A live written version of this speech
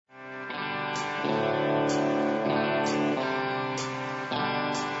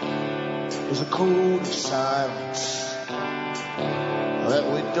There's a code of silence that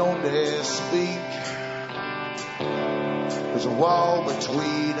we don't dare speak. There's a wall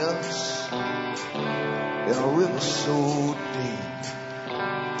between us and a river so deep.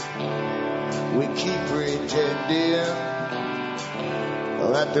 We keep pretending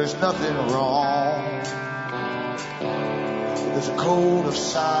that there's nothing wrong. There's a code of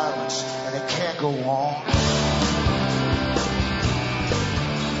silence and it can't go on.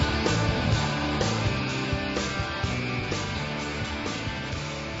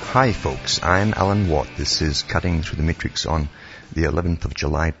 Hi folks, I'm Alan Watt. This is Cutting Through the Matrix on the 11th of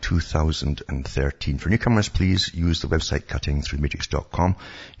July 2013. For newcomers, please use the website cuttingthroughthematrix.com.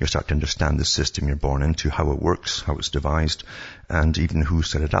 You'll start to understand the system you're born into, how it works, how it's devised, and even who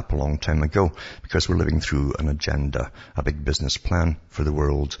set it up a long time ago. Because we're living through an agenda, a big business plan for the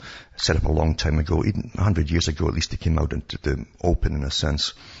world, set up a long time ago, even 100 years ago at least. It came out into the open in a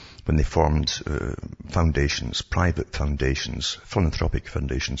sense, when they formed foundations, private foundations, philanthropic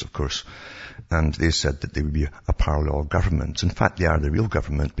foundations, of course. And they said that they would be a parallel government. In fact, they are the real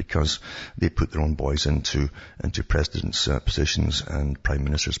government because they put their own boys into presidents' positions and prime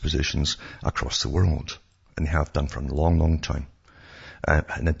ministers' positions across the world. And they have done for a long, long time.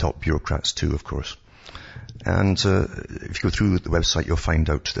 And the top bureaucrats too, of course. And if you go through the website, you'll find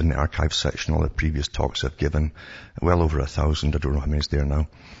out in the archive section all the previous talks I've given, well over 1,000. I don't know how many's there now.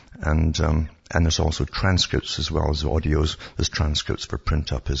 And there's also transcripts as well as audios. There's transcripts for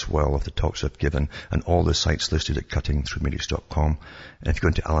print up as well of the talks I've given, and all the sites listed at cuttingthroughmatrix.com. And if you go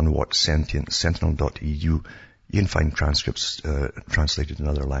into Alan Watt Sentient, sentinel.eu, you can find transcripts translated in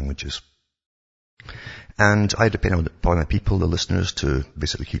other languages. And I depend upon the people, the listeners, to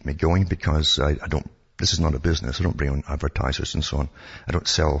basically keep me going, because I don't, this is not a business. I don't bring on advertisers and so on. I don't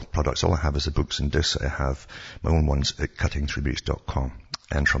sell products. All I have is the books and discs. I have my own ones at cuttingthroughmatrix.com.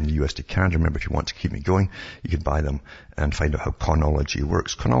 And from the US to Canada, remember, if you want to keep me going, you can buy them and find out how chronology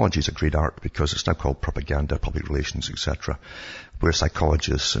works. Chronology is a great art because it's now called propaganda, public relations, etc., where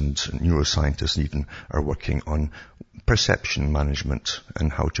psychologists and neuroscientists even are working on perception management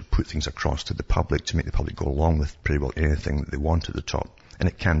and how to put things across to the public to make the public go along with pretty well anything that they want at the top. And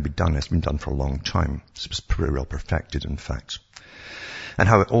it can be done. It's been done for a long time. It's pretty well perfected, in fact. And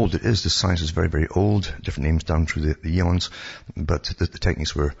how old it is, the science is very, very old. Different names down through the eons. But the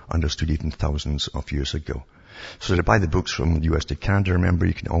techniques were understood even thousands of years ago. So to buy the books from the US to Canada, remember,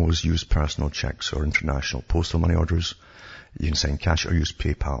 you can always use personal checks or international postal money orders. You can send cash or use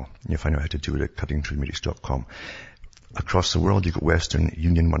PayPal. You'll find out how to do it at cuttingthroughmatrix.com. Across the world, you've got Western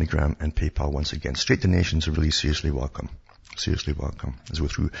Union, MoneyGram, and PayPal once again. Straight donations are really seriously welcome. Seriously welcome. As we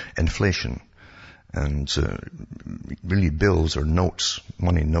go through inflation. And really bills or notes,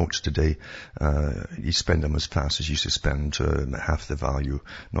 money notes today, you spend them as fast as you used to spend half the value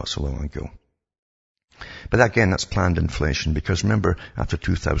not so long ago. But again, that's planned inflation, because remember, after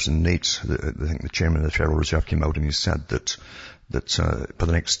 2008, I think the chairman of the Federal Reserve came out and he said that for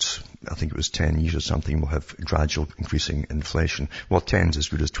the next, I think it was 10 years or something, we'll have gradual increasing inflation. Well, 10's as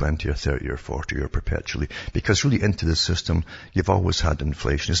good as 20 or 30 or 40 or perpetually. Because really into the system, you've always had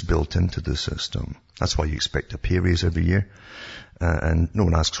inflation. It's built into the system. That's why you expect a pay raise every year. And no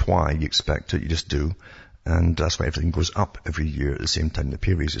one asks why you expect it, you just do. And that's why everything goes up every year at the same time the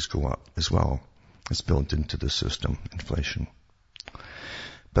pay raises go up as well. It's built into the system, inflation.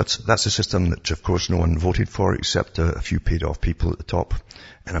 But that's a system that, of course, no one voted for except a few paid-off people at the top.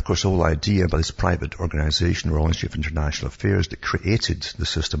 And, of course, the whole idea by this private organization, Royal Institute of International Affairs, that created the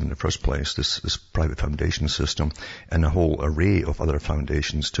system in the first place, this private foundation system, and a whole array of other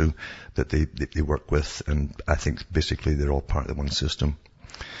foundations, too, that they work with. And I think, basically, they're all part of the one system.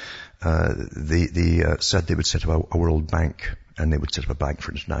 They said they would set up a World Bank, and they would set up a bank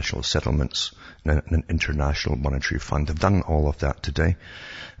for international settlements and an international monetary fund. They've done all of that today.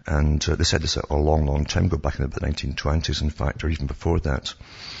 And they said this a long, long time ago, back in the 1920s, in fact, or even before that.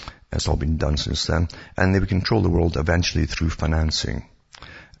 It's all been done since then. And they would control the world eventually through financing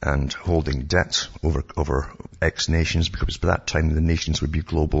and holding debt over X nations, because by that time the nations would be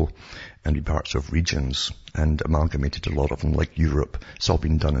global and be parts of regions, and amalgamated a lot of them, like Europe. It's all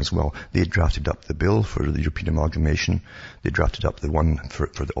been done as well. They drafted up the bill for the European amalgamation. They drafted up the one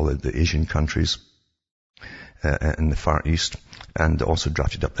for all of the Asian countries in the Far East, and also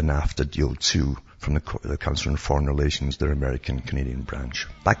drafted up the NAFTA deal too from the Council on Foreign Relations, their American-Canadian branch.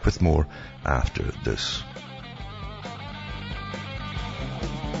 Back with more after this.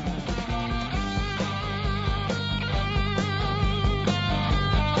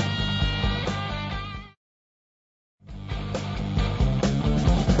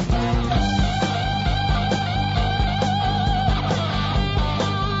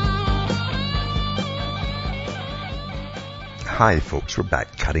 Hi folks, we're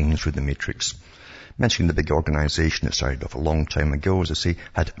back cutting through the matrix. Mentioning the big organization that started off a long time ago, as I say,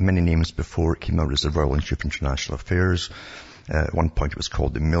 had many names before it came out as the Royal Institute of International Affairs. At one point it was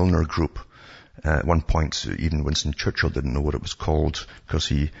called the Milner Group. At one point even Winston Churchill didn't know what it was called because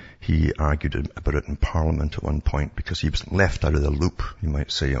he argued about it in Parliament at one point because he was left out of the loop, you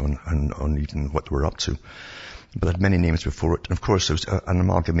might say, on even what we're up to. But it had many names before it. And of course, there was an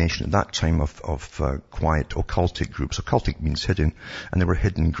amalgamation at that time of quiet occultic groups. Occultic means hidden, and there were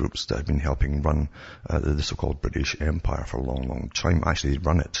hidden groups that had been helping run the so-called British Empire for a long, long time. Actually, they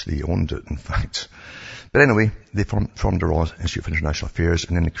run it. They owned it, in fact. But anyway, they formed the Royal Institute of International Affairs,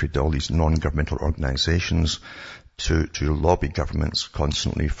 and then they created all these non-governmental organizations to lobby governments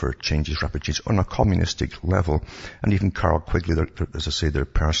constantly for changes, rapid changes on a communistic level. And even Carl Quigley, as I say, their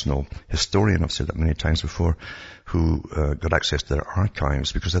personal historian, I've said that many times before, who got access to their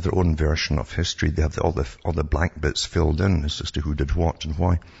archives because they have their own version of history. They have all the blank bits filled in as to who did what and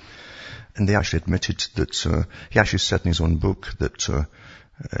why. And they actually admitted that he actually said in his own book that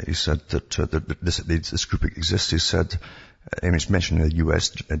he said that this group exists. He said, and it's mentioned in the US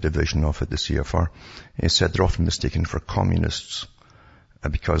division of it, the CFR. He said they're often mistaken for communists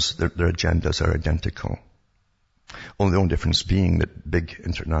because their agendas are identical. Only the only difference being that big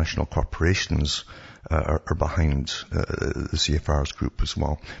international corporations are behind the CFR's group as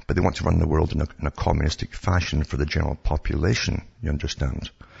well. But they want to run the world in a communistic fashion for the general population, you understand.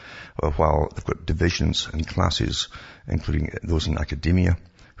 While they've got divisions and classes, including those in academia,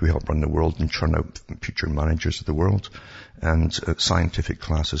 who help run the world and churn out future managers of the world, and scientific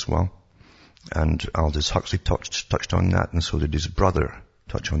class as well. And Aldous Huxley touched on that, and so did his brother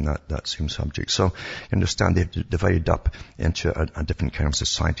touch on that same subject. So you understand they've divided up into a different kind of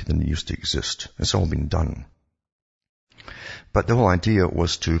society than used to exist. It's all been done. But the whole idea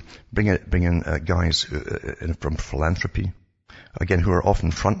was to bring in guys from philanthropy, again, who are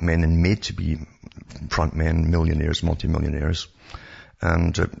often front men and made to be front men, millionaires, multimillionaires,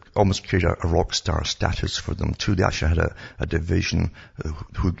 and almost create a rock star status for them too. They actually had a division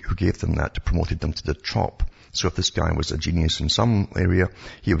who gave them that, promoted them to the top. So if this guy was a genius in some area,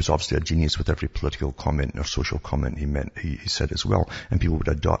 he was obviously a genius with every political comment or social comment he said as well. And people would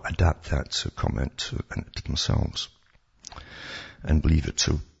adapt that comment to themselves and believe it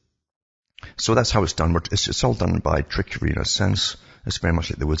too. So that's how it's done. It's all done by trickery in a sense. It's very much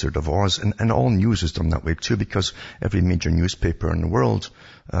like the Wizard of Oz. And all news is done that way too, because every major newspaper in the world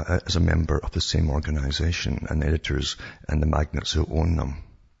is a member of the same organization, and editors and the magnates who own them.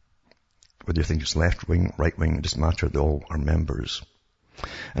 Whether you think it's left wing, right wing, it doesn't matter. They all are members.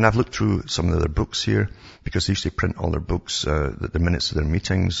 And I've looked through some of their books here, because they usually print all their books, the minutes of their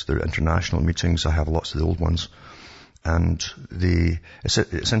meetings, their international meetings. I have lots of the old ones. And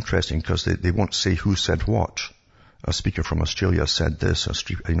it's interesting because they won't say who said what. A speaker from Australia said this,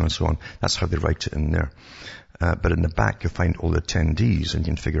 and so on. That's how they write it in there. But in the back, you'll find all the attendees, and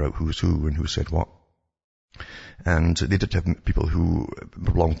you can figure out who's who and who said what. And they did have people who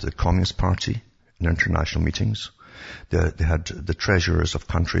belonged to the Communist Party in their international meetings. They had the treasurers of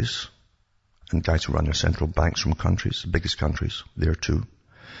countries and guys who run their central banks from countries, the biggest countries, there too,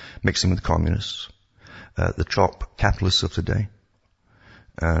 mixing with communists. The top capitalists of today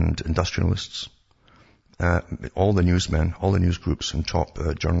and industrialists. All the newsmen, all the news groups and top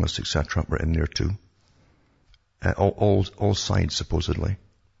journalists, etc., were in there too. All sides, supposedly,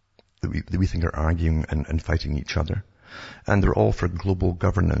 that we think are arguing and fighting each other. And they're all for global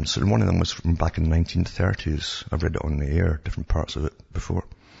governance. And one of them was from back in the 1930s. I've read it on the air, different parts of it before.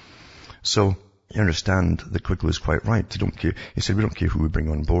 So you understand that Quigley is quite right. They don't care. He said, we don't care who we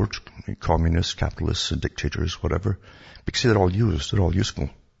bring on board, communists, capitalists, dictators, whatever, because they're all useful.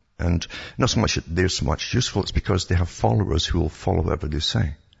 And not so much that they're so much useful, it's because they have followers who will follow whatever they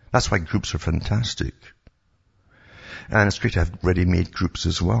say. That's why groups are fantastic. And it's great to have ready-made groups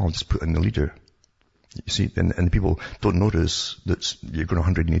as well. Just put in the leader. You see, and people don't notice that you're going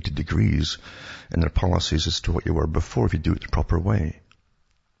 180 degrees in their policies as to what you were before if you do it the proper way.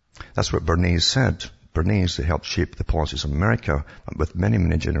 That's what Bernays said. Bernays, they helped shape the policies of America with many,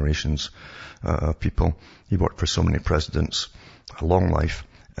 many generations of people. He worked for so many presidents, a long life.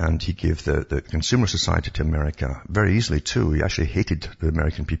 And he gave the consumer society to America very easily too. He actually hated the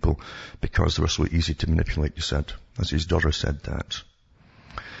American people because they were so easy to manipulate, he said. As his daughter said that.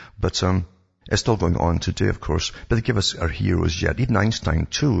 But it's still going on today, of course. But they give us our heroes yet. Even Einstein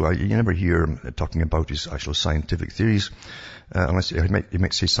too. You never hear him talking about his actual scientific theories. Unless he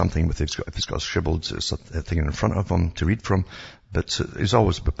might say something if he's got a scribbled thing in front of him to read from. But it's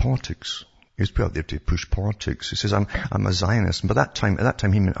always about politics. He was put out there to push politics. He says, I'm a Zionist. But at that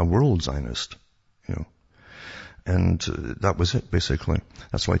time, he meant a world Zionist, you know. And that was it, basically.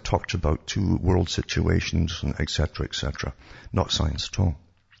 That's why I talked about two world situations, and et cetera, not science at all.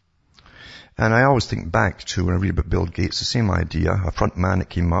 And I always think back to when I read about Bill Gates, the same idea, a front man that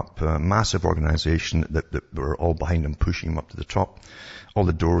came up, a massive organization that were all behind him, pushing him up to the top. All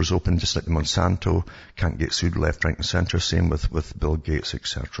the doors open, just like the Monsanto, can't get sued left, right and center. Same with Bill Gates,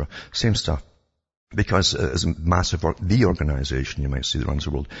 etc. Same stuff. Because as a massive, the organization, you might say, that runs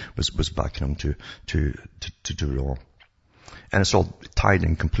the world, was backing him to do it all. And it's all tied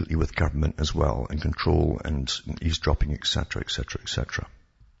in completely with government as well, and control and eavesdropping, etc.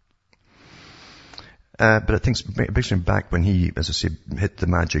 But I think especially back when he, as I say, hit the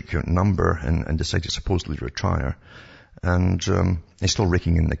magic number and decided to supposedly retire. And he's still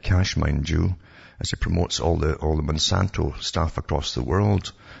raking in the cash, mind you, as he promotes all the Monsanto stuff across the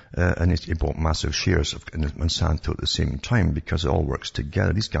world. And he bought massive shares of Monsanto at the same time, because it all works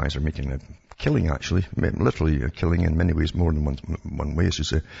together. These guys are making a killing, actually, literally a killing in many ways, more than one way, as you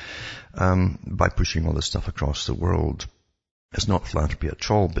say, by pushing all this stuff across the world. It's not philanthropy at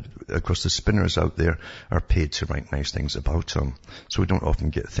all, but of course the spinners out there are paid to write nice things about them. So we don't often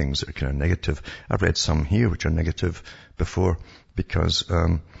get things that are kind of negative. I've read some here which are negative before, because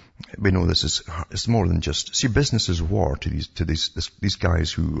we know it's more than just, see, business is war to these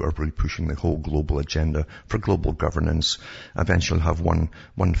guys who are really pushing the whole global agenda for global governance. Eventually have one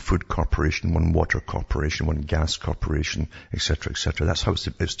food corporation, one water corporation, one gas corporation, etc. That's how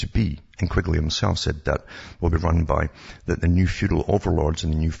it's to be. And Quigley himself said that will be run by the new feudal overlords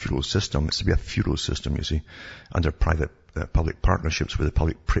in the new feudal system. It's to be a feudal system, you see, under private public partnerships where the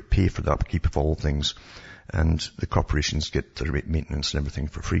public pay for the upkeep of all things, and the corporations get the rate maintenance and everything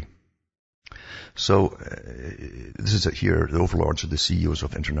for free. So this is it here. The overlords are the CEOs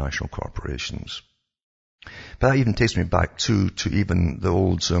of international corporations. But that even takes me back to even the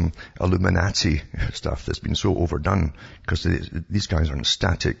old Illuminati stuff that's been so overdone, because these guys aren't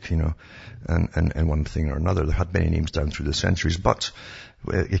static, you know, and one thing or another. They had many names down through the centuries, but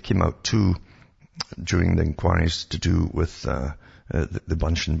it came out too during the inquiries to do with the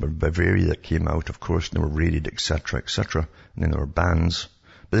bunch in Bavaria that came out, of course, and they were raided, etc. And then there were bans.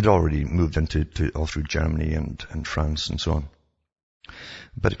 But they'd already moved into all through Germany and France and so on.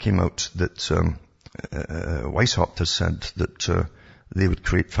 But it came out that Weishaupt has said that they would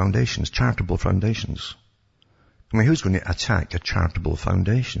create foundations, charitable foundations. I mean, who's going to attack a charitable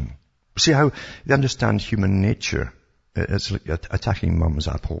foundation? See how they understand human nature. It's like attacking mum's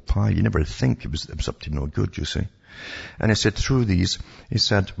apple pie. You never think it was up to no good, you see. And he said, through these, he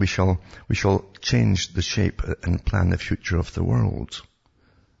said, we shall change the shape and plan the future of the world.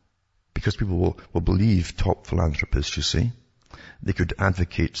 Because people will believe top philanthropists, you see. They could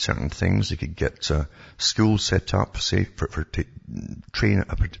advocate certain things. They could get schools set up, say, for train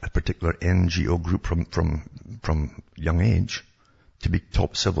a particular NGO group from young age to be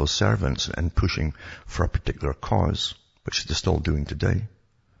top civil servants and pushing for a particular cause, which they're still doing today.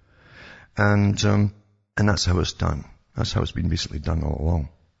 And that's how it's done. That's how it's been basically done all along.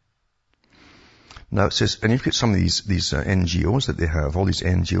 Now it says, and you've got some of these NGOs that they have, all these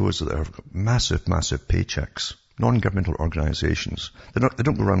NGOs that have massive paychecks, non-governmental organizations. They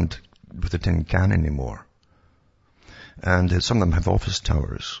don't go around with a tin can anymore. And some of them have office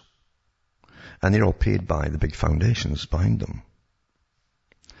towers. And they're all paid by the big foundations behind them.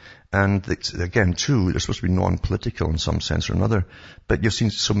 And again, too, they're supposed to be non-political in some sense or another, but you've seen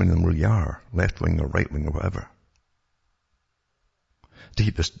so many of them really are, left-wing or right-wing or whatever, to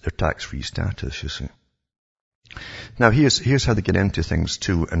keep their tax-free status, you see. Now here's how they get into things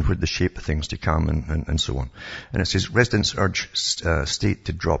too, and where they shape things to come and so on. And it says, residents urge state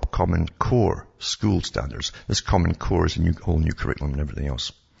to drop Common Core school standards. This Common Core is a whole new curriculum and everything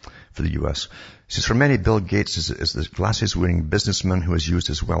else for the U.S. It says, for many, Bill Gates is the glasses-wearing businessman who has used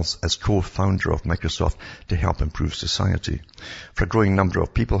his wealth as co-founder of Microsoft to help improve society. For a growing number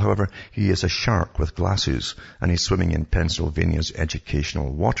of people, however, he is a shark with glasses, and he's swimming in Pennsylvania's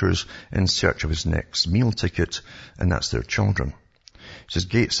educational waters in search of his next meal ticket, and that's their children. It says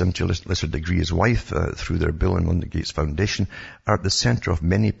Gates, and to a lesser degree his wife, through their Bill and Melinda Gates Foundation, are at the center of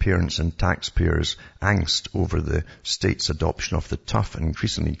many parents' and taxpayers' angst over the state's adoption of the tough and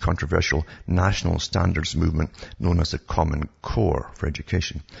increasingly controversial national standards movement known as the Common Core for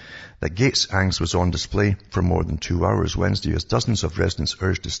education. That Gates' angst was on display for more than 2 hours Wednesday as dozens of residents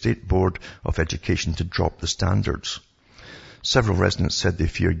urged the State Board of Education to drop the standards. Several residents said they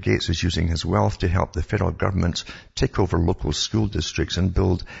fear Gates is using his wealth to help the federal government take over local school districts and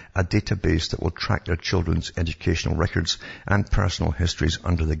build a database that will track their children's educational records and personal histories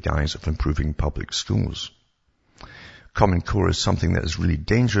under the guise of improving public schools. Common Core is something that is really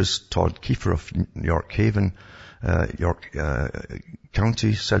dangerous. Todd Kiefer of New York Haven York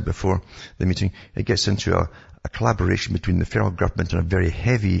County said before the meeting, it gets into a collaboration between the federal government and a very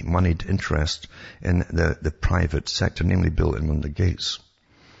heavy moneyed interest in the private sector, namely Bill and Melinda Gates.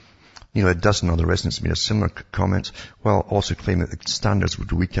 A dozen other residents made a similar comment, while also claiming that the standards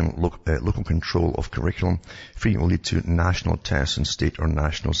would weaken local control of curriculum, frequently lead to national tests and state or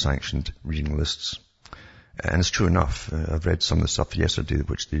national sanctioned reading lists. And it's true enough. I've read some of the stuff yesterday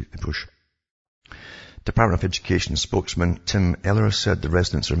which they push. Department of Education spokesman Tim Eller said the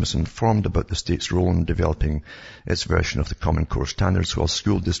residents are misinformed about the state's role in developing its version of the Common Core standards, while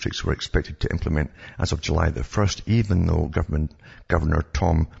school districts were expected to implement as of July the 1st, even though Governor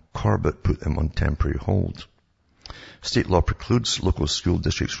Tom Corbett put them on temporary hold. State law precludes local school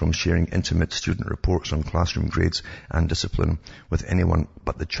districts from sharing intimate student reports on classroom grades and discipline with anyone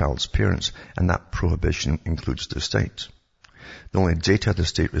but the child's parents, and that prohibition includes the state. The only data the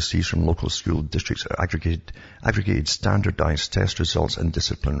state receives from local school districts are aggregated standardized test results and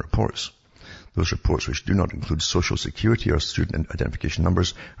discipline reports. Those reports, which do not include social security or student identification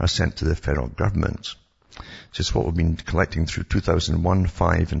numbers, are sent to the federal government. Just what we've been collecting through 2001,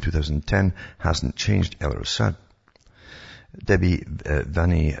 5 and 2010 hasn't changed, Eller said. Debbie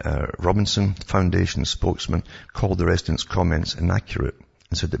Vanny Robinson, Foundation spokesman, called the residents' comments inaccurate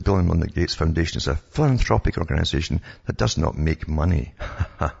and said that Bill and Melinda Gates Foundation is a philanthropic organization that does not make money.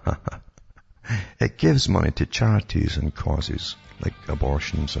 It gives money to charities and causes like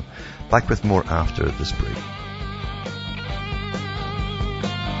abortion. So back with more after this break.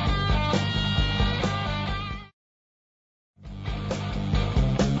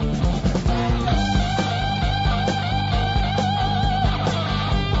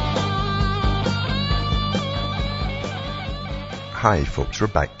 Hi folks, we're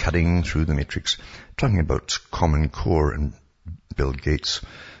back cutting through the matrix, talking about Common Core and Bill Gates,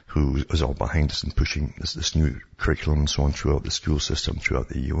 who is all behind us and pushing this new curriculum and so on throughout the school system throughout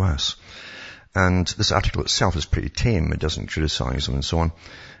the US. And this article itself is pretty tame. It doesn't criticize them and so on.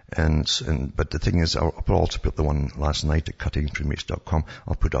 But the thing is, I'll also put the one last night at cuttingthroughmatrix.com.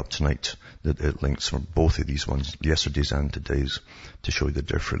 I'll put up tonight the links for both of these ones, yesterday's and today's, to show you the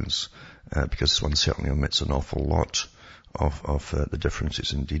difference, because this one certainly omits an awful lot of the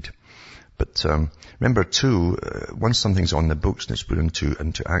differences indeed. But remember too, once something's on the books and it's put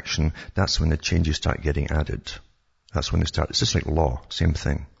into action, that's when the changes start getting added. That's when it's just like law, same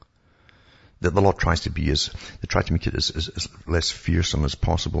thing. The law tries to make it as less fearsome as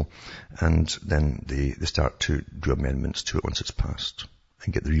possible, and then they start to do amendments to it once it's passed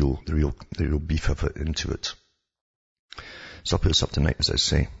and get the real beef of it into it. So I'll put this up tonight, as I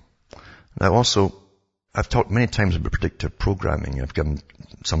say. Now also, I've talked many times about predictive programming. I've given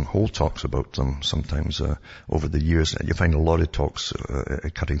some whole talks about them sometimes over the years. You find a lot of talks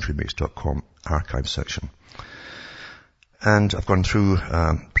at cuttingthroughmatrix.com archive section. And I've gone through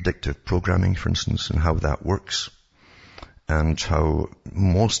predictive programming, for instance, and how that works, and how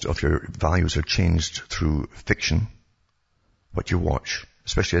most of your values are changed through fiction, what you watch.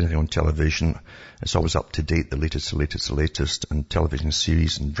 Especially anything on television, it's always up to date, the latest, and television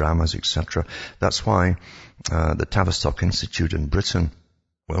series and dramas, etc. That's why the Tavistock Institute in Britain,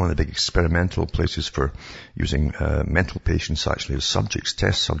 one of the big experimental places for using mental patients actually as subjects,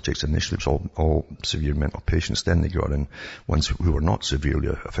 test subjects. Initially it was all severe mental patients. Then they got in ones who were not severely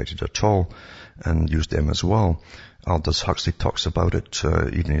affected at all and used them as well. Aldous Huxley talks about it,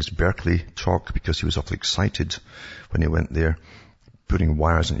 even in his Berkeley talk, because he was awfully excited when he went there, putting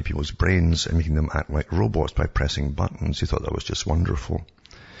wires into people's brains and making them act like robots by pressing buttons. He thought that was just wonderful.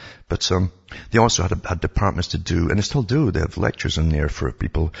 But they also had departments to do, and they still do. They have lectures in there for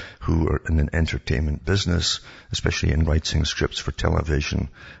people who are in an entertainment business, especially in writing scripts for television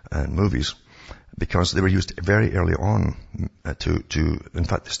and movies, because they were used very early on in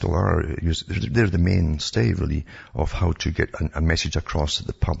fact they still are used. They're the mainstay really of how to get a message across to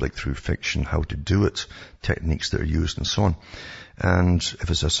the public through fiction, how to do it, techniques that are used and so on. And if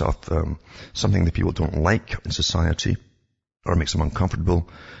it's a sort of something that people don't like in society or makes them uncomfortable,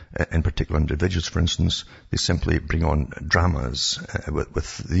 in particular individuals, for instance, they simply bring on dramas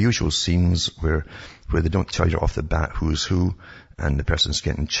with the usual scenes where they don't tell you off the bat who's who, and the person's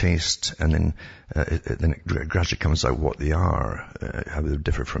getting chased, and then it gradually comes out what they are, how they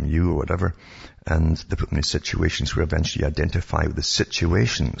differ from you or whatever, and they put them in situations where eventually you identify with the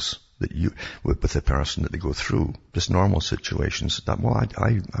situations that with the person that they go through, just normal situations. That, well,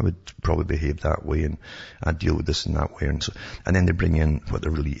 I would probably behave that way, and I'd deal with this in that way, and then they bring in what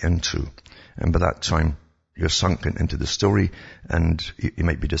they're really into, and by that time you're sunken into the story, and you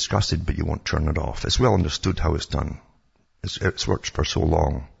might be disgusted, but you won't turn it off. It's well understood how it's done. It's worked for so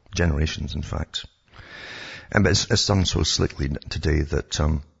long, generations in fact. But it's done so slickly today that,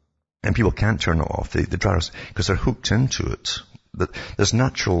 and people can't turn it off. They try to, because they're hooked into it. That there's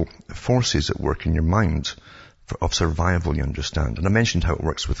natural forces at work in your mind of survival, you understand. And I mentioned how it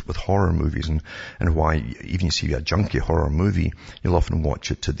works with horror movies and why even you see a junky horror movie, you'll often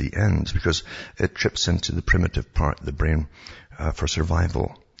watch it to the end because it trips into the primitive part of the brain for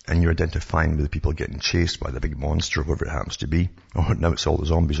survival. And you're identifying with the people getting chased by the big monster, whoever it happens to be. Oh, now it's all the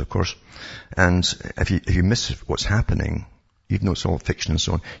zombies, of course. And if you miss what's happening, even though it's all fiction and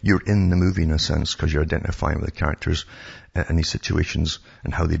so on, you're in the movie in a sense because you're identifying with the characters and these situations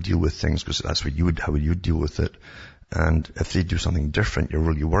and how they deal with things, because that's how you deal with it. And if they do something different, you're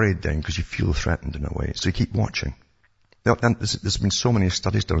really worried then because you feel threatened in a way. So you keep watching. Now, and there's been so many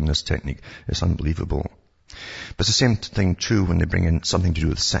studies done on this technique. It's unbelievable. But it's the same thing too when they bring in something to do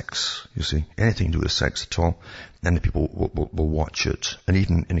with sex, you see. Anything to do with sex at all. And the people will watch it. And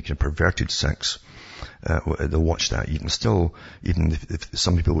even in a kind of perverted sex, they'll watch that. Even if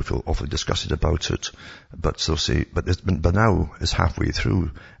some people would feel awfully disgusted about it, but they'll say, but now it's halfway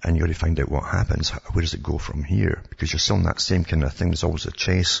through and you already find out what happens. Where does it go from here? Because you're still in that same kind of thing. There's always a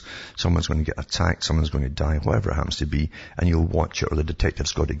chase. Someone's going to get attacked. Someone's going to die, whatever it happens to be. And you'll watch it, or the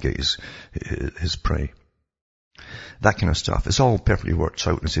detective's got to get his prey. That kind of stuff. It's all perfectly worked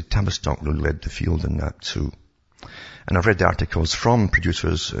out. And say Tavistock really led the field in that too. And I've read the articles from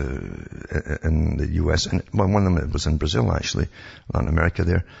producers in the US, and one of them was in Brazil actually, Latin America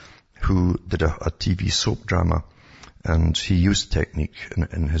there, who did a TV soap drama, and he used technique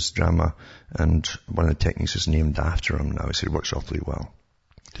in his drama, and one of the techniques is named after him now, so it works awfully well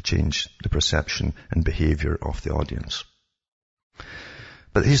to change the perception and behavior of the audience.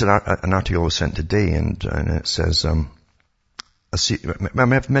 But here's an article I was sent today, and it says,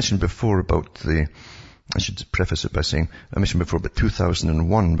 I've mentioned before about I should preface it by saying, I mentioned before about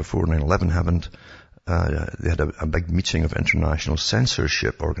 2001, before 9/11 happened, they had a big meeting of international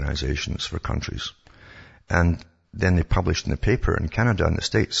censorship organizations for countries. And then they published in the paper in Canada and the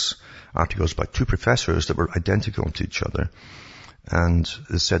States articles by two professors that were identical to each other. And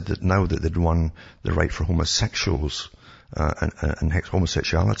they said that now that they'd won the right for homosexuals and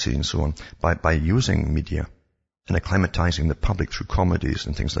homosexuality and so on by using media and acclimatizing the public through comedies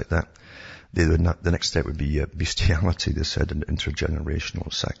and things like that, the next step would be bestiality, they said, and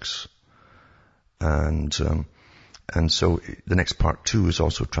intergenerational sex. And so the next part too is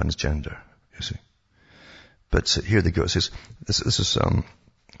also transgender, you see. But here they go. It says, this is,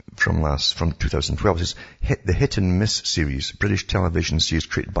 from 2012. It says, the Hit and Miss series, British television series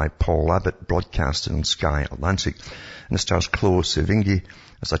created by Paul Abbott, broadcasting on Sky Atlantic. And it stars Chloe Sevigny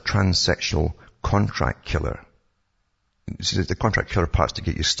as a transsexual contract killer. See, the contract killer part's to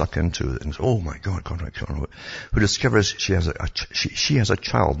get you stuck into it. And oh my God, contract killer. Who discovers she has a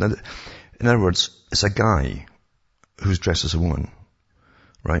child. Now, in other words, it's a guy who's dressed as a woman,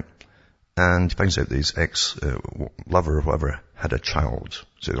 right? And he finds out that his ex-lover or whatever had a child.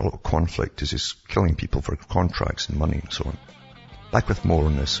 So there's a lot of conflict as he's killing people for contracts and money and so on. Back with more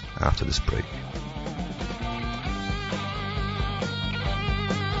on this after this break.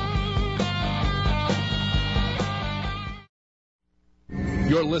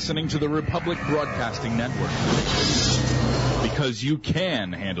 You're listening to the Republic Broadcasting Network. Because you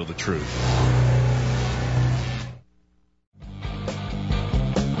can handle the truth.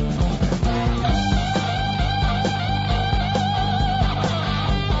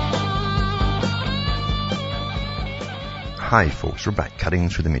 Hi folks, we're back cutting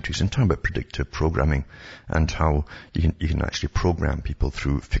through the matrix and talking about predictive programming and how you can actually program people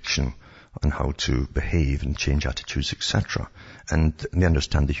through fiction on how to behave and change attitudes, etc. And they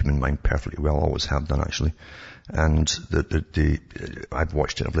understand the human mind perfectly well, always have done actually. And I've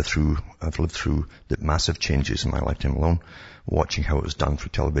watched it, I've lived through the massive changes in my lifetime alone, watching how it was done through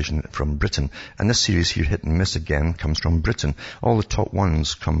television from Britain. And this series here, Hit and Miss, again, comes from Britain. All the top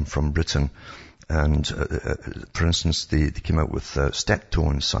ones come from Britain. And, for instance, they came out with Steptoe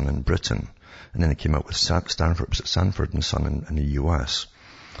and Son in Britain. And then they came out with Sanford and Son in the US.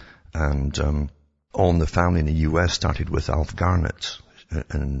 And All in the Family in the US started with Alf Garnett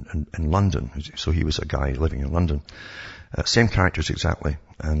in London. So he was a guy living in London. Same characters exactly,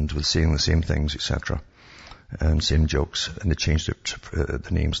 and with saying the same things, etc. And same jokes. And they changed it, the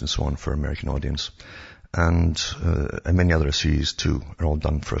names and so on for American audience. And many other series too are all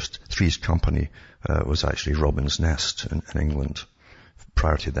done first. Three's Company was actually Robin's Nest in England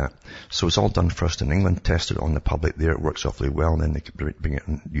prior to that. So it's all done first in England, tested on the public there. It works awfully well, and then they bring it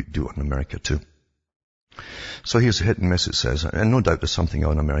and you do it in America too. So here's a Hit and Miss, it says. And no doubt there's something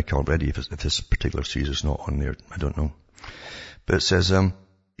on America already if this particular series is not on there. I don't know. But it says,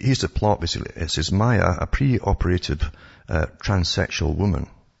 here's the plot basically. It says Maya, a pre-operative transsexual woman,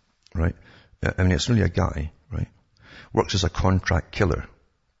 right? I mean, it's really a guy, right? Works as a contract killer.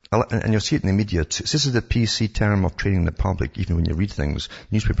 And you'll see it in the media. This is the PC term of training the public. Even when you read things,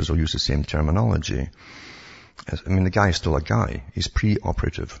 newspapers will use the same terminology. I mean, the guy is still a guy. He's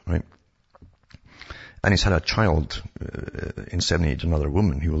pre-operative, right? And he's had a child in 78, another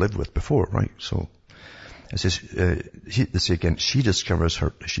woman he lived with before, right? So it says, this again, she discovers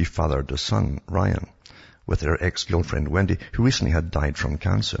she fathered a son, Ryan, with her ex-girlfriend, Wendy, who recently had died from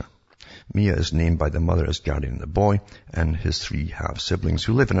cancer. Mia is named by the mother as guardian of the boy and his 3 half-siblings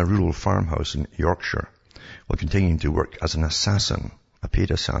who live in a rural farmhouse in Yorkshire. While continuing to work as an assassin, a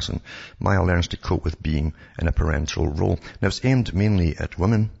paid assassin, Maya learns to cope with being in a parental role. Now, it's aimed mainly at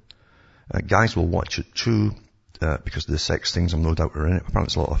women. Guys will watch it too, because of the sex things, no doubt are in it. Apparently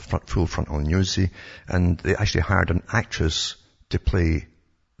it's a lot of full frontal nudity. And they actually hired an actress to play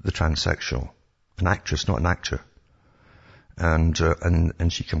the transsexual. An actress, not an actor. And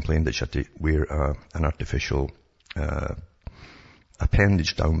she complained that she had to wear an artificial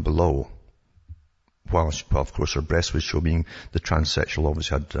appendage down below, while of course her breast was showing. The transsexual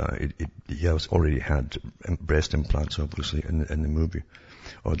obviously had already had breast implants, obviously in the movie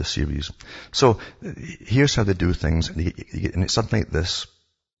or the series. So here's how they do things, and it's something like this.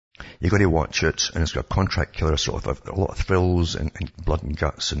 You got to watch it, and it's got a contract killer, sort of a lot of thrills and blood and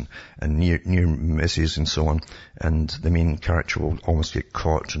guts and near misses and so on. And the main character will almost get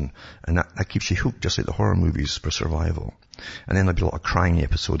caught, and that keeps you hooked, just like the horror movies for survival. And then there'll be a lot of crying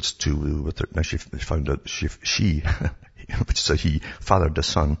episodes too. With her. Now she found out she which is a he, fathered a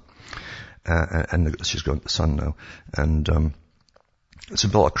son, and she's got the son now, and it's a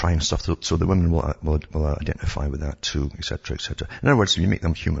lot of crime stuff, so the women will identify with that too, etc., etc. In other words, you make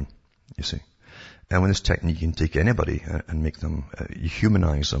them human, you see. And with this technique, you can take anybody and make them, you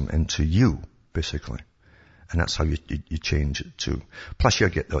humanize them into you, basically. And that's how you change it too. Plus you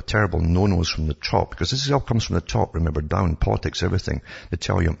get the terrible no-nos from the top, because this all comes from the top, remember, down, politics, everything. They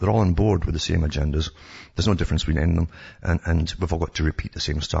tell you, they're all on board with the same agendas. There's no difference between any of them. And we've all got to repeat the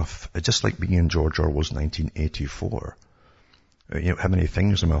same stuff. It's just like being in George Orwell's 1984. You know, how many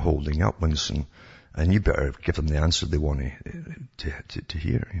fingers am I holding up once, and you better give them the answer they want to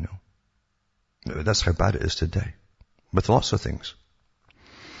hear, you know. That's how bad it is today. With lots of things.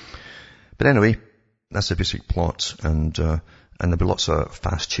 But anyway, that's the basic plot, and there'll be lots of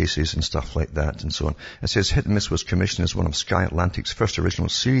fast chases and stuff like that and so on. It says Hit and Miss was commissioned as one of Sky Atlantic's first original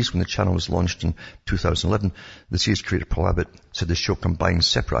series when the channel was launched in 2011. The series creator Paul Abbott said the show combines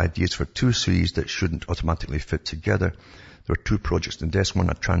separate ideas for 2 series that shouldn't automatically fit together. There were 2 projects in the desk, one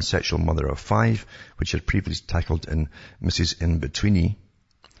a transsexual mother of 5, which had previously tackled in Mrs. Inbetweenie.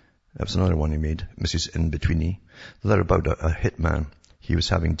 That was another one he made, Mrs. Inbetweenie. The other about a hitman. He was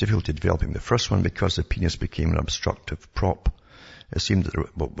having difficulty developing the first one because the penis became an obstructive prop. It seemed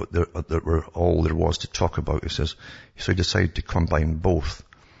that there were all there was to talk about, he says. So he decided to combine both.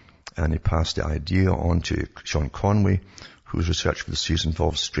 And he passed the idea on to Sean Conway, whose research for the series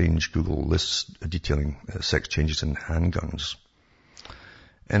involves strange Google lists detailing sex changes in handguns.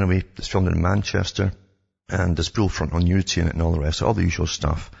 Anyway, it's filmed in Manchester, and there's full frontal nudity in it and all the rest, all the usual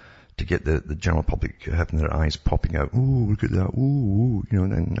stuff to get the general public having their eyes popping out. Ooh, look at that, ooh, you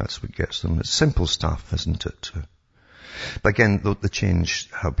know, and that's what gets them. It's simple stuff, isn't it? But again, they change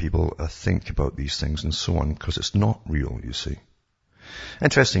how people think about these things and so on, because it's not real, you see.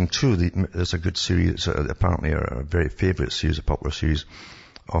 Interesting too, there's a good series, apparently a very favourite series, a popular series,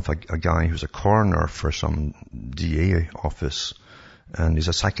 of a guy who's a coroner for some DA office, and he's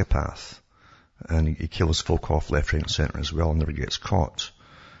a psychopath, and he kills folk off left, right and centre as well, and never gets caught.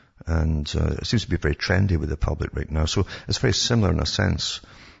 And it seems to be very trendy with the public right now, so it's very similar in a sense,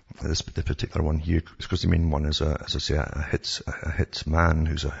 the particular one here, because the main one is as I say, a hit man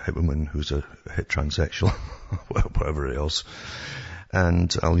who's a hit woman who's a hit transsexual, whatever else.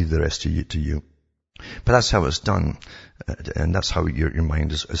 And I'll leave the rest to you. But that's how it's done, and that's how your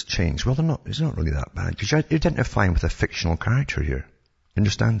mind is changed. Well, it's not really that bad, because you're identifying with a fictional character here. You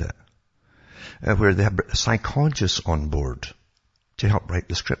understand that? Where they have psychologists on board to help write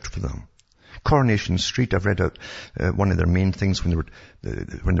the script for them. Coronation Street, I've read out one of their main things when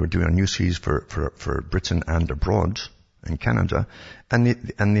they were doing a new series for Britain and abroad in Canada, and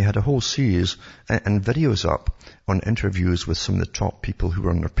they had a whole series and videos up on interviews with some of the top people who were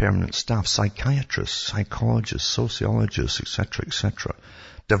on their permanent staff, psychiatrists, psychologists, sociologists, etc.,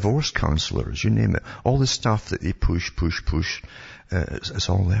 divorce counselors, you name it. All the stuff that they push, it's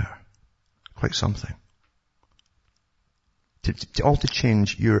all there. Quite something. To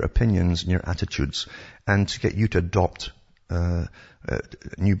change your opinions and your attitudes, and to get you to adopt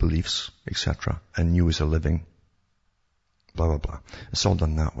new beliefs, etc., and new as a living, blah, blah, blah. It's all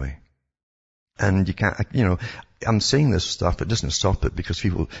done that way. And you can't, I'm saying this stuff, it doesn't stop it because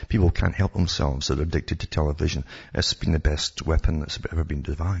people can't help themselves. They're addicted to television. It's been the best weapon that's ever been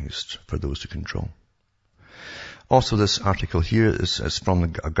devised for those to control. Also, this article here is from the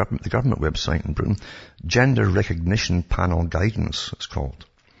government website in Britain. Gender Recognition Panel Guidance, it's called.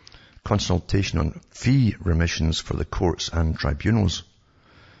 Consultation on fee remissions for the courts and tribunals.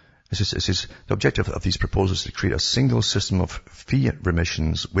 It says the objective of these proposals is to create a single system of fee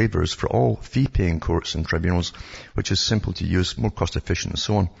remissions waivers for all fee-paying courts and tribunals, which is simple to use, more cost-efficient, and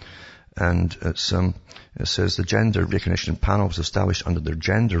so on. And it says the Gender Recognition Panel was established under the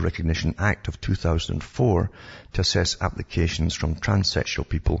Gender Recognition Act of 2004 to assess applications from transsexual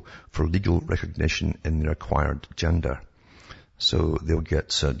people for legal recognition in their acquired gender. So they'll get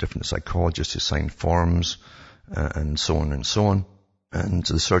different psychologists to sign forms and so on and so on. And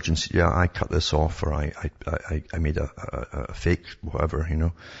the surgeon said, yeah, I cut this off, or I made a fake whatever,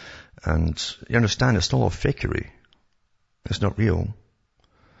 And you understand, it's not all fakery. It's not real.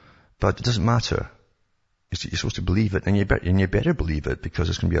 But it doesn't matter. You're supposed to believe it, and you better believe it, because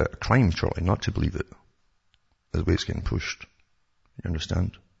it's going to be a crime shortly not to believe it. The way it's getting pushed. You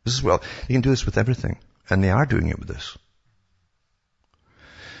understand? You can do this with everything. And they are doing it with this.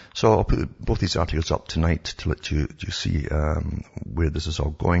 So I'll put both these articles up tonight to let you see where this is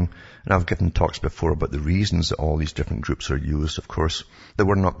all going. And I've given talks before about the reasons that all these different groups are used, of course. There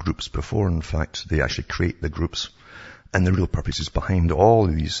were not groups before, in fact. They actually create the groups. And the real purpose is behind all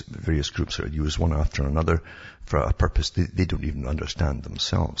of these various groups that are used one after another for a purpose they don't even understand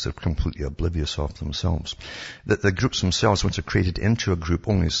themselves. They're completely oblivious of themselves. The groups themselves, once they're created into a group,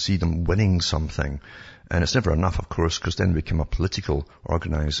 only see them winning something. And it's never enough, of course, because then they become a political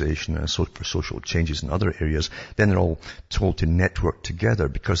organization for social changes in other areas. Then they're all told to network together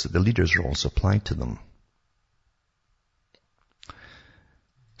because the leaders are all supplied to them.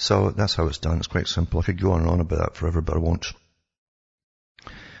 So that's how it's done. It's quite simple. I could go on and on about that forever, but I won't.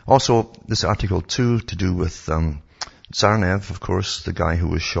 Also, this article too, to do with Tsarnaev, of course, the guy who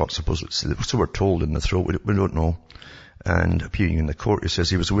was shot, supposedly, so we're told, in the throat. We don't know. And appearing in the court, it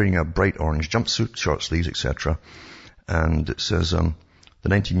says he was wearing a bright orange jumpsuit, short sleeves, etc. And it says the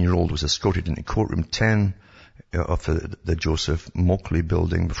 19-year-old was escorted into courtroom 10 of the Joseph Mockley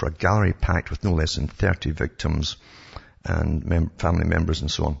building before a gallery packed with no less than 30 victims and family members and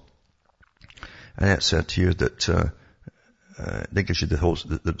so on. And it said here that they gives you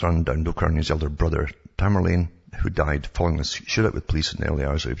the rundown. Dokar and his elder brother, Tamerlane, who died following a shootout with police in the early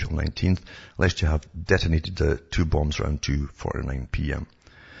hours of April 19th, alleged to have detonated the 2 bombs around 2:49 p.m.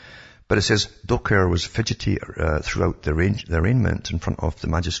 But it says Dokar was fidgety throughout the arraignment in front of the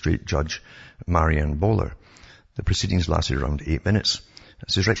magistrate judge, Marianne Bowler. The proceedings lasted around 8 minutes.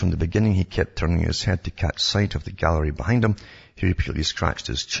 It says right from the beginning he kept turning his head to catch sight of the gallery behind him. He repeatedly scratched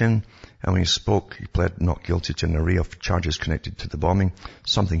his chin, and when he spoke, he pled not guilty to an array of charges connected to the bombing,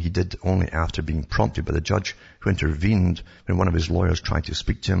 something he did only after being prompted by the judge, who intervened when one of his lawyers tried to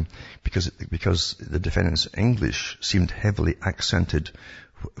speak to him, because the defendant's English seemed heavily accented,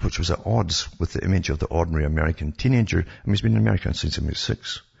 which was at odds with the image of the ordinary American teenager. I mean, he's been in America since he was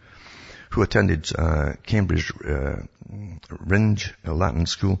 6. Who attended Cambridge Rindge Latin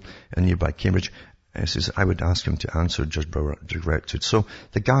School in nearby Cambridge. And he says, I would ask him to answer, Judge Brower directed. So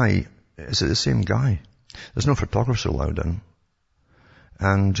the guy, is it the same guy? There's no photographers allowed in.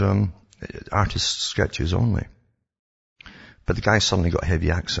 And artist sketches only. But the guy suddenly got a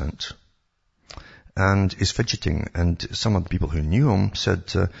heavy accent. And is fidgeting, and some of the people who knew him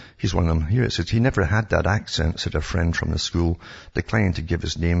said, he's one of them here. It said he never had that accent, said a friend from the school, declining to give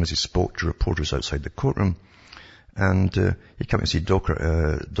his name as he spoke to reporters outside the courtroom. And he came to see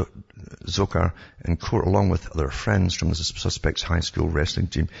Dzhokhar in court along with other friends from the suspect's high school wrestling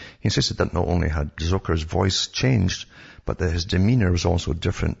team. He insisted that not only had Dzhokhar's voice changed, but that his demeanor was also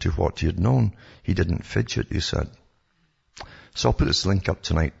different to what he had known. He didn't fidget, he said. So I'll put this link up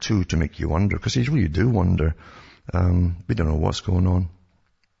tonight too to make you wonder, because you really do wonder. We don't know what's going on.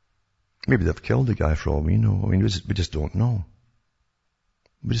 Maybe they've killed the guy for all we know. I mean, we just don't know.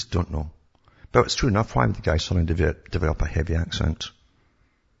 We just don't know. But it's true enough. Why would the guy suddenly develop a heavy accent?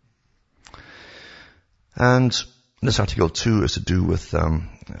 And this article too is to do with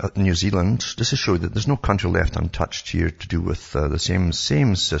New Zealand. Just to show that there's no country left untouched here to do with the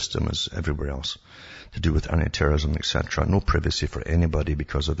same system as everywhere else, to do with anti-terrorism, etc. No privacy for anybody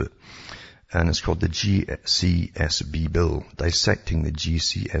because of it. And it's called the GCSB Bill, Dissecting the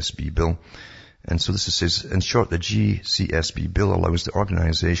GCSB Bill. And so this says, in short, the GCSB bill allows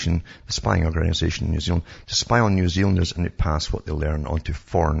the spying organization in New Zealand, to spy on New Zealanders and to pass what they learn on to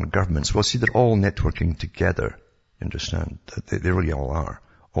foreign governments. Well, see, they're all networking together. You understand? They really all are.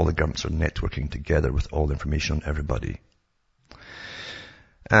 All the governments are networking together with all the information on everybody.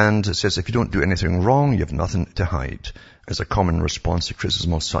 And it says, if you don't do anything wrong, you have nothing to hide, as a common response to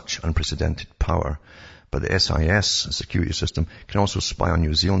criticism of such unprecedented power. But the SIS, a security system, can also spy on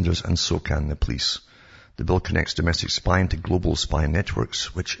New Zealanders, and so can the police. The bill connects domestic spying to global spy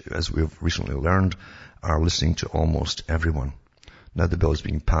networks, which, as we have recently learned, are listening to almost everyone. Now the bill is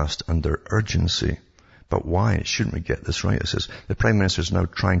being passed under urgency. But why? Shouldn't we get this right? It says, the Prime Minister is now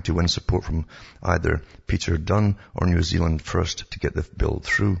trying to win support from either Peter Dunne or New Zealand First to get the bill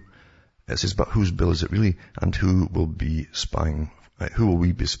through. It says, but whose bill is it really? And who will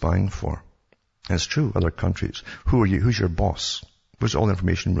we be spying for? And it's true, other countries. Who are you? Who's your boss? Where's all the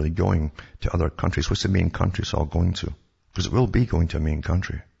information really going to other countries? What's the main country it's all going to? Because it will be going to a main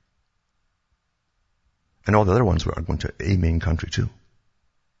country. And all the other ones are going to a main country too.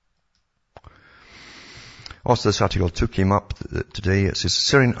 Also, this article too came up today. It says,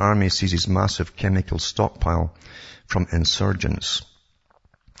 Syrian army seizes massive chemical stockpile from insurgents.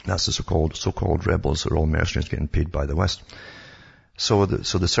 That's the so-called rebels, or all mercenaries getting paid by the West. So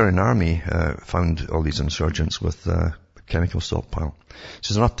the Syrian army found all these insurgents with chemical stockpile.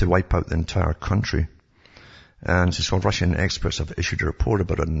 This is enough to wipe out the entire country. And it's called, Russian experts have issued a report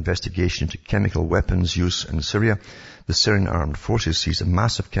about an investigation into chemical weapons use in Syria. The Syrian armed forces seized a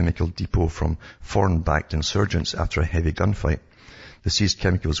massive chemical depot from foreign-backed insurgents after a heavy gunfight. The seized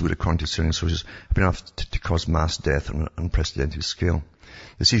chemicals would, according to Syrian sources, have been enough to cause mass death on an unprecedented scale.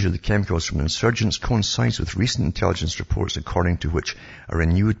 The seizure of the chemicals from insurgents coincides with recent intelligence reports according to which a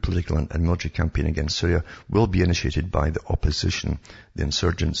renewed political and military campaign against Syria will be initiated by the opposition, the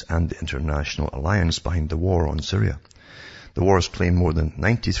insurgents, and the international alliance behind the war on Syria. The war has claimed more than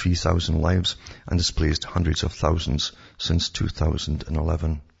 93,000 lives and displaced hundreds of thousands since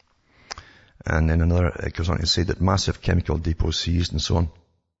 2011. And then it goes on to say that massive chemical depots seized and so on.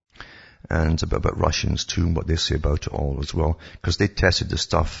 And about Russians too, and what they say about it all as well, because they tested the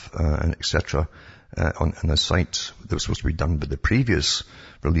stuff and etc. On the site that was supposed to be done by the previous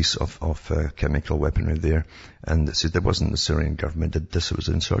release of chemical weaponry there, and it said there wasn't the Syrian government did this; it was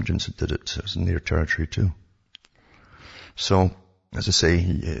the insurgents that did it. It was in their territory too. So, as I say,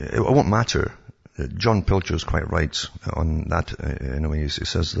 it won't matter. John Pilcher is quite right on that. In a way, he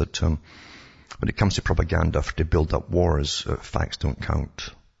says that when it comes to propaganda to build up wars, facts don't count.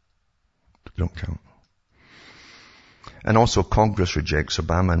 Don't count. And also Congress rejects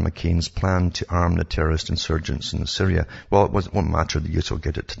Obama and McCain's plan to arm the terrorist insurgents in Syria. Well, it won't matter. The youth will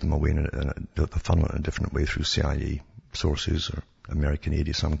get it to them away and they'll funnel it in a different way through CIA sources or American aid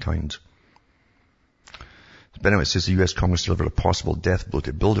of some kind. But anyway, it says the U.S. Congress delivered a possible death blow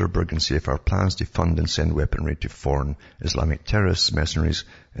to Bilderberg and CFR plans to fund and send weaponry to foreign Islamic terrorists, mercenaries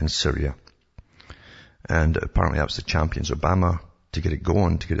in Syria. And apparently that was the champions, Obama, to get it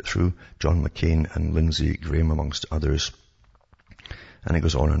going, to get it through, John McCain and Lindsey Graham amongst others. And it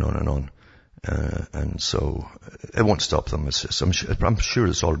goes on and on and on. And so it won't stop them. I'm sure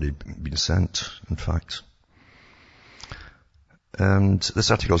it's already been sent, in fact. And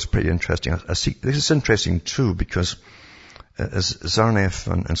this article is pretty interesting. This is interesting too because as Zarnev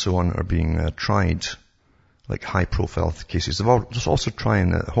and so on are being tried, like high-profile cases, they're just also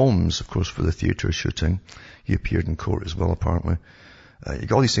trying Holmes, of course, for the theatre shooting. He appeared in court as well, apparently. You've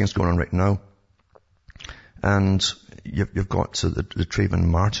got all these things going on right now. And you've got the Trayvon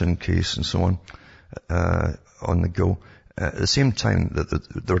Martin case and so on the go. At the same time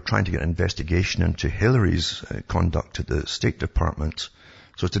that they were trying to get an investigation into Hillary's conduct at the State Department.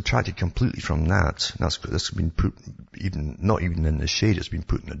 So to try to completely from that, that's been put not even in the shade, it's been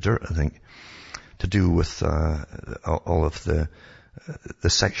put in the dirt, I think, to do with all of the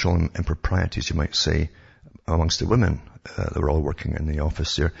sexual improprieties, you might say, amongst the women that were all working in the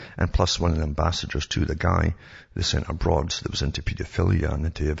office there, and plus one of the ambassadors too, the guy they sent abroad that was into pedophilia, and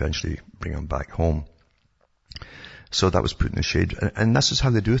then to eventually bring him back home. So that was put in the shade, and this is how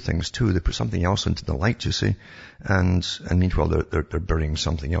they do things too. They put something else into the light, you see, and meanwhile they're burying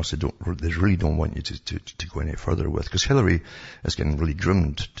something else. They really don't want you to go any further with, because Hillary is getting really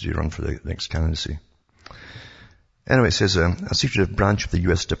groomed to run for the next candidacy. Anyway, it says a secretive branch of the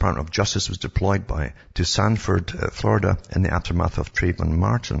U.S. Department of Justice was deployed to Sanford, Florida, in the aftermath of Trayvon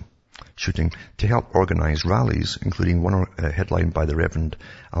Martin shooting to help organize rallies, including one headlined by the Reverend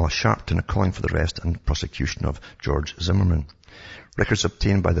Al Sharpton calling for the arrest and prosecution of George Zimmerman. Records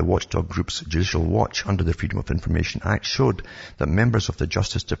obtained by the watchdog group's Judicial Watch under the Freedom of Information Act showed that members of the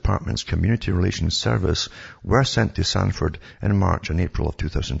Justice Department's Community Relations Service were sent to Sanford in March and April of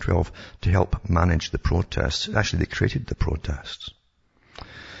 2012 to help manage the protests. Actually, they created the protests.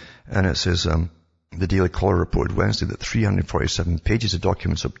 And it says, the Daily Caller reported Wednesday that 347 pages of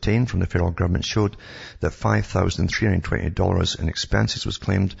documents obtained from the federal government showed that $5,320 in expenses was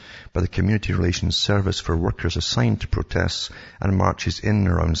claimed by the Community Relations Service for workers assigned to protests and marches in and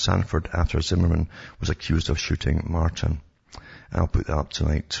around Sanford after Zimmerman was accused of shooting Martin. I'll put that up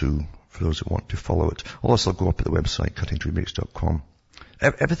tonight too, for those who want to follow it. All this will go up at the website, cuttingthroughthematrix.com.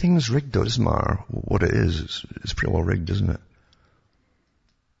 Everything's rigged, though. It doesn't matter what it is. It's pretty well rigged, isn't it?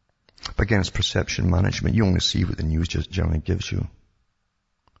 But again, it's perception management. You only see what the news just generally gives you.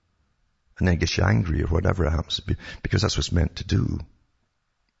 And then it gets you angry or whatever it happens to be, because that's what it's meant to do.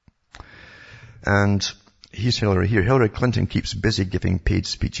 And here's Hillary here. Hillary Clinton keeps busy giving paid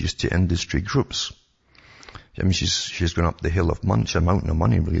speeches to industry groups. I mean, she's gone up the hill of money, a mountain of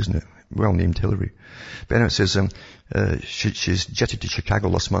money, really, isn't it? Well named Hillary. But anyway, it says, she's jetted to Chicago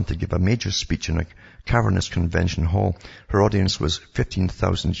last month to give a major speech in a cavernous convention hall. Her audience was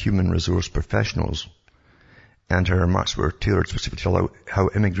 15,000 human resource professionals. And her remarks were tailored specifically to how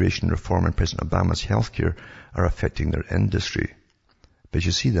immigration reform and President Obama's healthcare are affecting their industry. But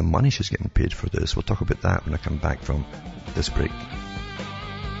you see the money she's getting paid for this. We'll talk about that when I come back from this break.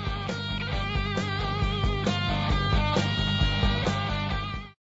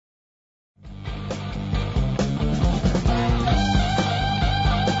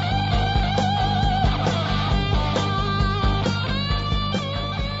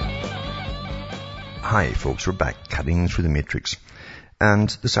 Hi folks, we're back cutting through the matrix. And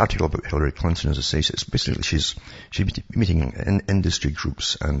this article about Hillary Clinton, as I say, it's basically she's meeting in industry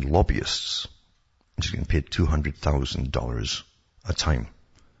groups and lobbyists. And she's getting paid $200,000 a time,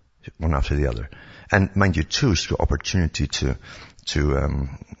 one after the other. And mind you too, she's got opportunity to do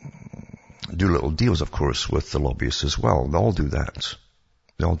little deals, of course, with the lobbyists as well. They all do that.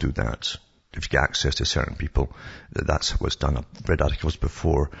 If you get access to certain people, that's what's done. I've read articles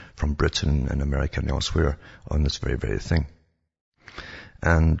before from Britain and America and elsewhere on this very, very thing.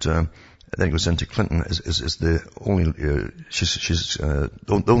 And then it goes into Clinton is the only, she's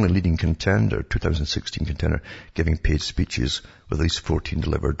the only leading contender, 2016 contender, giving paid speeches with at least 14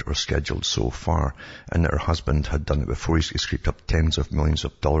 delivered or scheduled so far. And her husband had done it before. He's scraped up tens of millions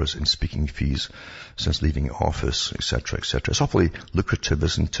of dollars in speaking fees since leaving office, etc., etc. It's awfully lucrative,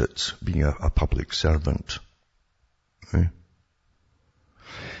 isn't it, being a public servant? Okay.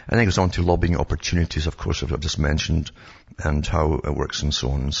 And then it goes on to lobbying opportunities, of course, I've just mentioned, and how it works and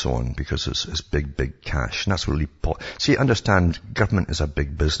so on, because it's big, big cash. And that's really, see, understand, government is a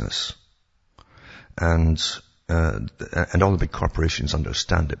big business. And all the big corporations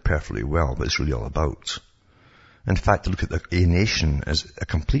understand it perfectly well, what it's really all about. In fact, look at a nation as a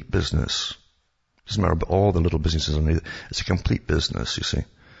complete business. It doesn't matter about all the little businesses underneath. It's a complete business, you see.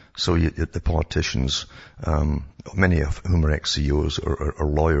 So the politicians, many of whom are ex-CEOs or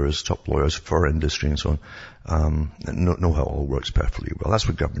lawyers, top lawyers for industry and so on, know how it all works perfectly well. That's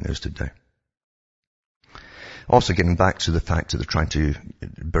what government is today. Also getting back to the fact that they're trying to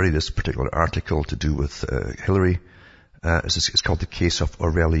bury this particular article to do with Hillary, it's called the case of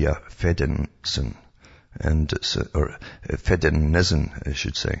Aurelia Fedinson. And or Fedinson, I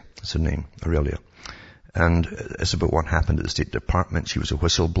should say. That's her name, Aurelia. And it's about what happened at the State Department. She was a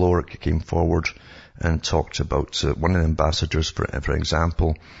whistleblower, came forward and talked about one of the ambassadors, for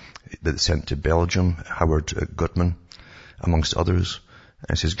example, that they sent to Belgium, Howard Gutman, amongst others.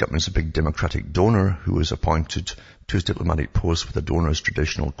 And says Gutman's a big Democratic donor who was appointed to his diplomatic post with the donor's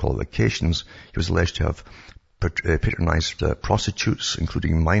traditional qualifications. He was alleged to have patronized prostitutes,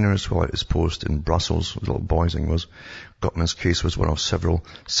 including minors, while at his post in Brussels. Little boys, I think it was. Gutman's case was one of several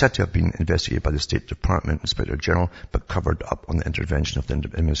said to have been investigated by the State Department Inspector General, but covered up on the intervention of the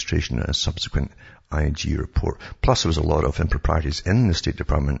administration in a subsequent IG report. Plus, there was a lot of improprieties in the State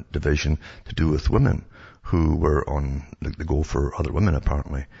Department division to do with women who were on the go for other women,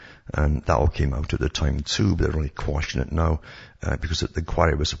 apparently. And that all came out at the time too, but they're really quashing it now, because the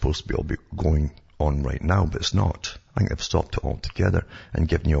inquiry was supposed to be going on right now, but it's not. I think they've stopped it altogether and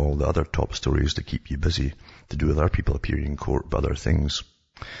given you all the other top stories to keep you busy to do with other people appearing in court for other things.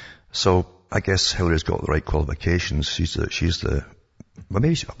 So I guess Hillary's got the right qualifications. She's the well, maybe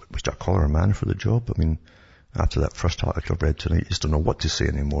we should call her a man for the job. I mean, after that first article I've read tonight, you just don't know what to say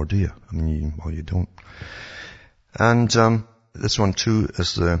anymore, do you? I mean, you don't. And this one too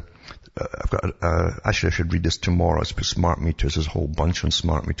is Actually I should read this tomorrow. It's for smart meters. There's a whole bunch on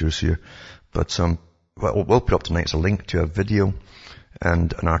smart meters here. But, what we'll put up tonight is a link to a video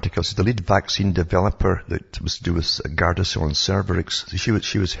and an article. So the lead vaccine developer that was to do with Gardasil and Cervarix,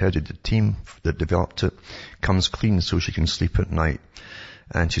 she was head of the team that developed it, comes clean so she can sleep at night.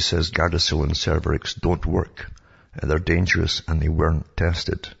 And she says Gardasil and Cervarix don't work. They're dangerous and they weren't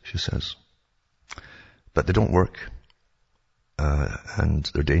tested, she says. But they don't work. And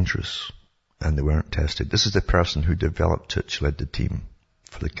they're dangerous and they weren't tested. This is the person who developed it. She led the team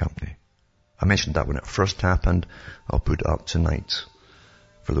for the company. I mentioned that when it first happened. I'll put it up tonight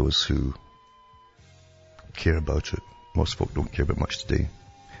for those who care about it. Most folk don't care about much today.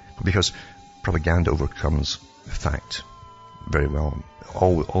 Because propaganda overcomes fact very well.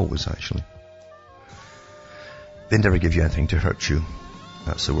 Always actually. They never give you anything to hurt you.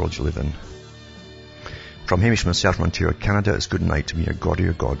 That's the world you live in. From Hamish myself from Ontario, Canada, it's good night to me. Your God or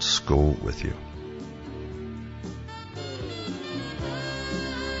your gods go with you.